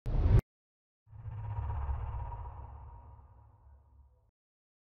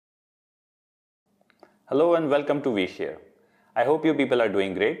Hello and welcome to WeShare. I hope you people are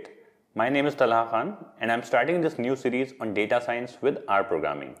doing great. My name is Talha Khan and I'm starting this new series on data science with R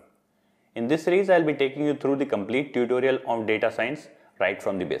programming. In this series, I'll be taking you through the complete tutorial of data science right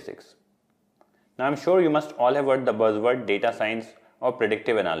from the basics. Now I'm sure you must all have heard the buzzword data science or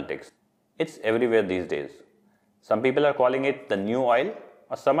predictive analytics. It's everywhere these days. Some people are calling it the new oil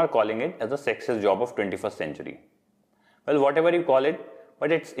or some are calling it as the sexiest job of 21st century. Well, whatever you call it,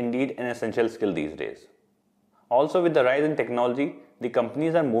 but it's indeed an essential skill these days. Also, with the rise in technology, the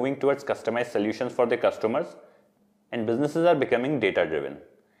companies are moving towards customized solutions for their customers and businesses are becoming data-driven.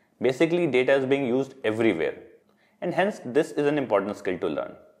 Basically, data is being used everywhere and hence this is an important skill to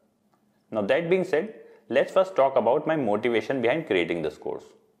learn. Now that being said, let's first talk about my motivation behind creating this course.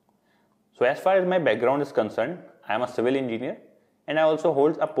 So as far as my background is concerned, I am a civil engineer and I also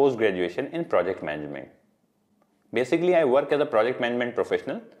hold a post-graduation in project management. Basically, I work as a project management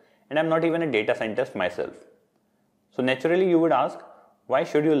professional and I'm not even a data scientist myself. So naturally you would ask, why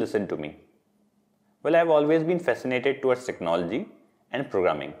should you listen to me? Well, I've always been fascinated towards technology and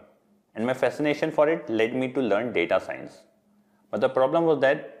programming and my fascination for it led me to learn data science. But the problem was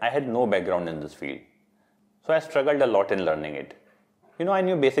that I had no background in this field. So I struggled a lot in learning it. I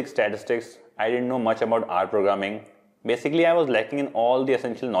knew basic statistics, I didn't know much about R programming. Basically, I was lacking in all the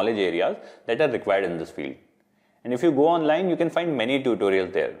essential knowledge areas that are required in this field. And if you go online, you can find many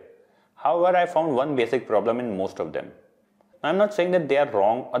tutorials there. However, I found one basic problem in most of them. I'm not saying that they are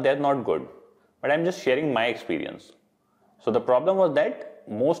wrong or they are not good, but I'm just sharing my experience. So the problem was that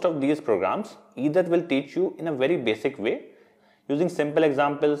most of these programs either will teach you in a very basic way, using simple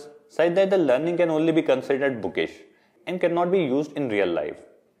examples such that the learning can only be considered bookish and cannot be used in real life.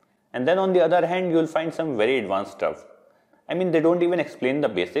 And then on the other hand, you'll find some very advanced stuff. They don't even explain the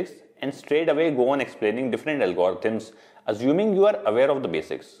basics and straight away go on explaining different algorithms, assuming you are aware of the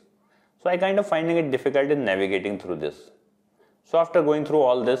basics. So I kind of finding it difficult in navigating through this. So after going through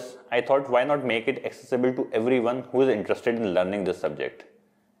all this, I thought why not make it accessible to everyone who is interested in learning this subject.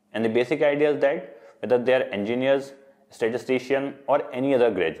 And the basic idea is that whether they are engineers, statistician or any other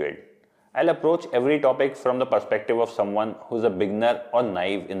graduate, I'll approach every topic from the perspective of someone who is a beginner or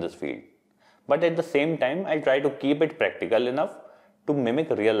naive in this field. But at the same time, I'll try to keep it practical enough to mimic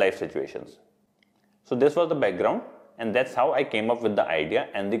real life situations. So this was the background and that's how I came up with the idea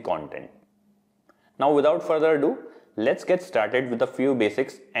and the content. Now without further ado, let's get started with a few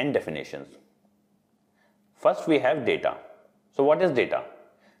basics and definitions. First we have data. So what is data?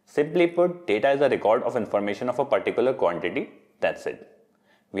 Simply put, data is a record of information of a particular quantity. That's it.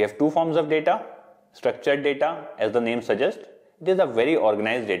 We have two forms of data. Structured data, as the name suggests, it is a very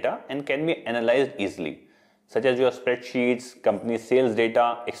organized data and can be analyzed easily, such as your spreadsheets, company sales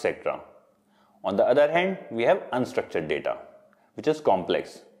data, etc. On the other hand, we have unstructured data, which is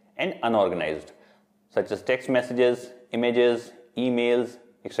complex and unorganized, such as text messages, images, emails,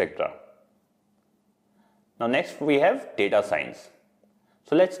 etc. Now next we have data science.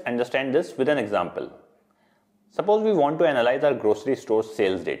 So let's understand this with an example. Suppose we want to analyze our grocery store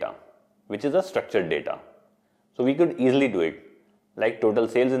sales data, which is a structured data. So we could easily do it, like total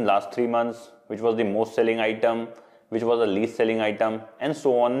sales in last 3 months, which was the most selling item, which was the least selling item, and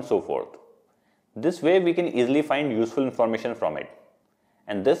so on and so forth. This way we can easily find useful information from it.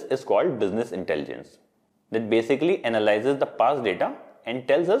 And this is called business intelligence, that basically analyzes the past data and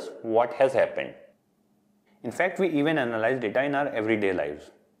tells us what has happened. In fact, we even analyze data in our everyday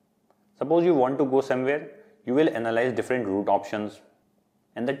lives. Suppose you want to go somewhere, you will analyze different route options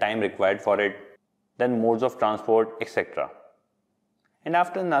and the time required for it, then modes of transport, etc. And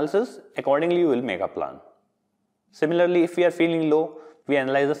after analysis, accordingly you will make a plan. Similarly, if we are feeling low, we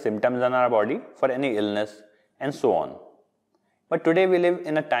analyze the symptoms in our body for any illness and so on. But today we live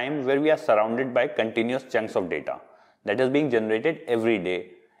in a time where we are surrounded by continuous chunks of data that is being generated every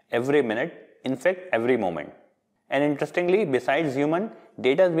day, every minute, in fact every moment. And interestingly, besides human,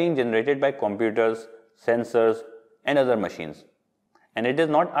 data is being generated by computers, sensors and other machines. And it is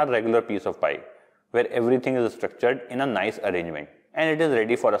not a regular piece of pie where everything is structured in a nice arrangement and it is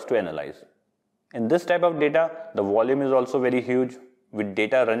ready for us to analyze. In this type of data, the volume is also very huge, with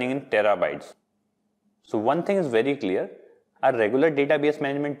data running in terabytes. So one thing is very clear, our regular database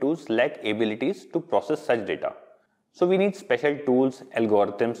management tools lack abilities to process such data. So we need special tools,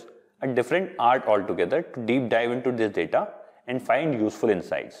 algorithms, a different art altogether to deep dive into this data and find useful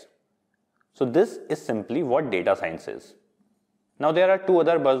insights. So this is simply what data science is. Now there are two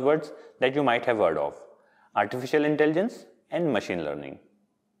other buzzwords that you might have heard of, artificial intelligence and machine learning.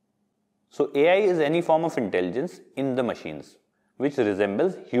 So AI is any form of intelligence in the machines, which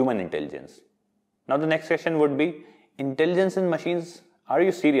resembles human intelligence. Now the next question would be, intelligence in machines, are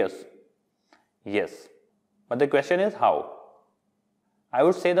you serious? Yes, But the question is how? I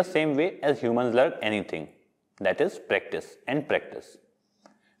would say the same way as humans learn anything, that is practice and practice.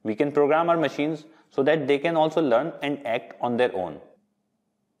 We can program our machines so that they can also learn and act on their own.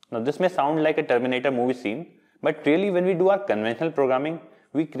 Now this may sound like a Terminator movie scene, but really when we do our conventional programming,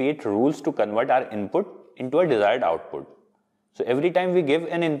 we create rules to convert our input into a desired output. So every time we give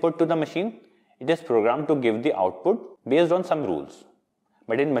an input to the machine, it is programmed to give the output based on some rules.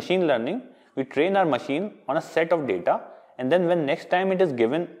 But in machine learning, we train our machine on a set of data, and then when next time it is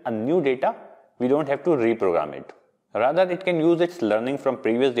given a new data, we don't have to reprogram it. Rather, it can use its learning from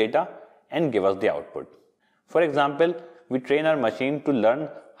previous data and give us the output. For example, we train our machine to learn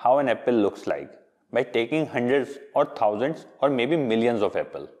how an apple looks like by taking hundreds or thousands or maybe millions of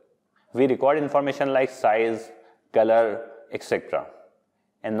apples. We record information like size, color, etc.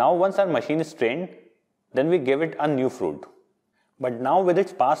 And now once our machine is trained, then we give it a new fruit. But now with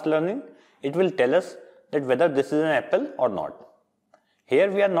its past learning, it will tell us that whether this is an apple or not.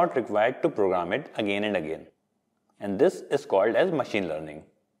 Here we are not required to program it again and again. And this is called as machine learning.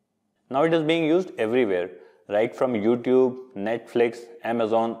 Now it is being used everywhere, right from YouTube, Netflix,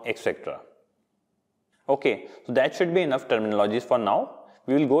 Amazon, etc. Okay, so that should be enough terminologies for now.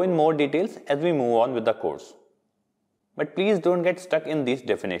 We will go in more details as we move on with the course. But please don't get stuck in these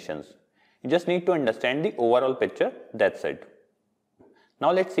definitions. You just need to understand the overall picture, that's it.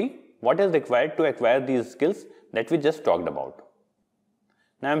 Now let's see what is required to acquire these skills that we just talked about.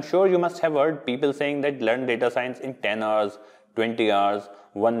 Now I'm sure you must have heard people saying that learn data science in 10 hours, 20 hours,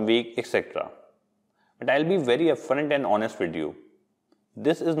 1 week, etc. But I'll be very upfront and honest with you.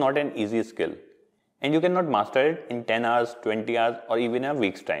 This is not an easy skill, and you cannot master it in 10 hours, 20 hours, or even a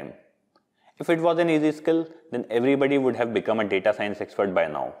week's time. If it was an easy skill, then everybody would have become a data science expert by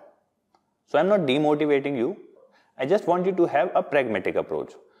now. So I'm not demotivating you. I just want you to have a pragmatic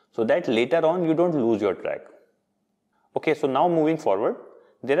approach so that later on you don't lose your track. Okay, so now moving forward,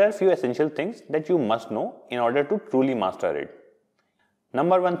 there are a few essential things that you must know in order to truly master it.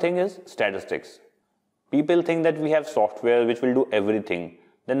 Number one thing is statistics. People think that we have software which will do everything.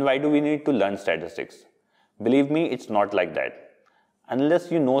 Then why do we need to learn statistics? Believe me, it's not like that.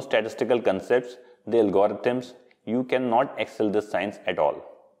 Unless you know statistical concepts, the algorithms, you cannot excel this science at all.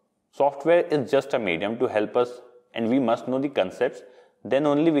 Software is just a medium to help us, and we must know the concepts. Then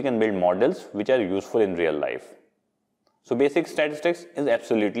only we can build models which are useful in real life. So basic statistics is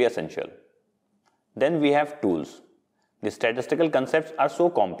absolutely essential. Then we have tools. The statistical concepts are so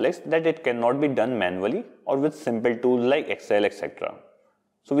complex that it cannot be done manually or with simple tools like Excel, etc.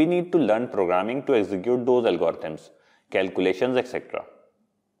 So we need to learn programming to execute those algorithms, calculations, etc.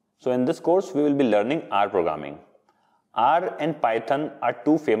 So in this course, we will be learning R programming. R and Python are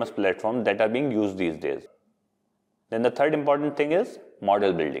two famous platforms that are being used these days. Then the third important thing is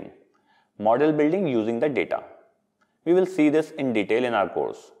model building. Model building using the data. We will see this in detail in our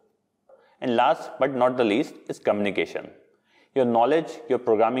course. And last but not the least is communication. Your knowledge, your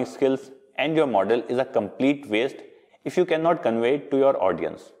programming skills, and your model is a complete waste if you cannot convey it to your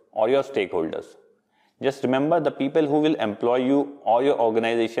audience or your stakeholders. Just remember, the people who will employ you or your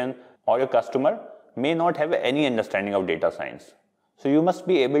organization or your customer may not have any understanding of data science. So you must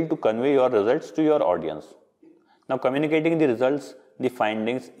be able to convey your results to your audience. Now communicating the results, the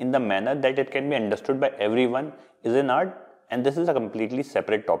findings in the manner that it can be understood by everyone is an art, and this is a completely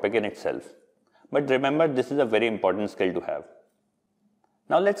separate topic in itself. But remember, this is a very important skill to have.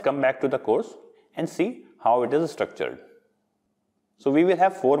 Now let's come back to the course and see how it is structured. So we will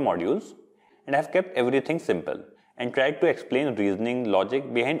have 4 modules, and I have kept everything simple and tried to explain reasoning,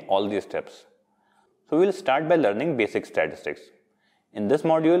 logic behind all these steps. So we will start by learning basic statistics. In this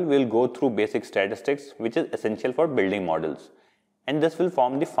module, we will go through basic statistics, which is essential for building models, and this will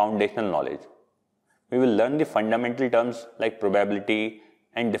form the foundational knowledge. We will learn the fundamental terms like probability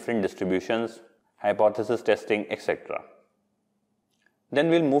and different distributions, hypothesis testing, etc. Then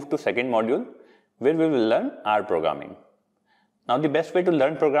we will move to second module, where we will learn R programming. Now the best way to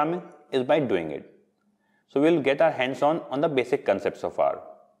learn programming is by doing it. So we will get our hands on the basic concepts of R.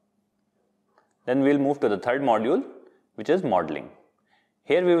 Then we will move to the third module, which is modeling.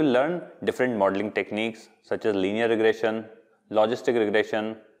 Here we will learn different modeling techniques such as linear regression, logistic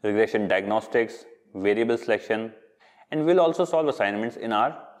regression, regression diagnostics, variable selection, and we will also solve assignments in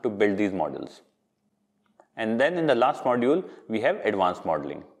R to build these models. And then in the last module, we have advanced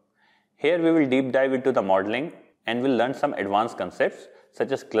modeling. Here we will deep dive into the modeling and will learn some advanced concepts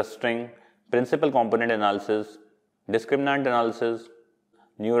such as clustering, principal component analysis, discriminant analysis,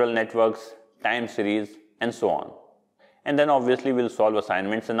 neural networks, time series, and so on. And then obviously we will solve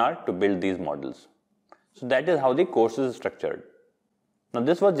assignments in R to build these models. So that is how the course is structured. Now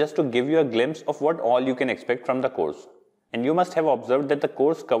this was just to give you a glimpse of what all you can expect from the course. And you must have observed that the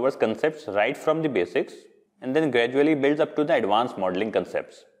course covers concepts right from the basics and then gradually builds up to the advanced modeling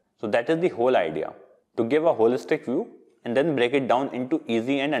concepts. So that is the whole idea, to give a holistic view and then break it down into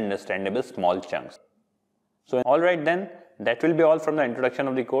easy and understandable small chunks. So alright then, that will be all from the introduction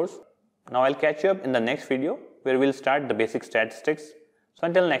of the course. Now I'll catch you up in the next video where we'll start the basic statistics. So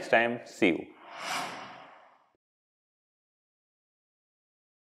until next time, see you.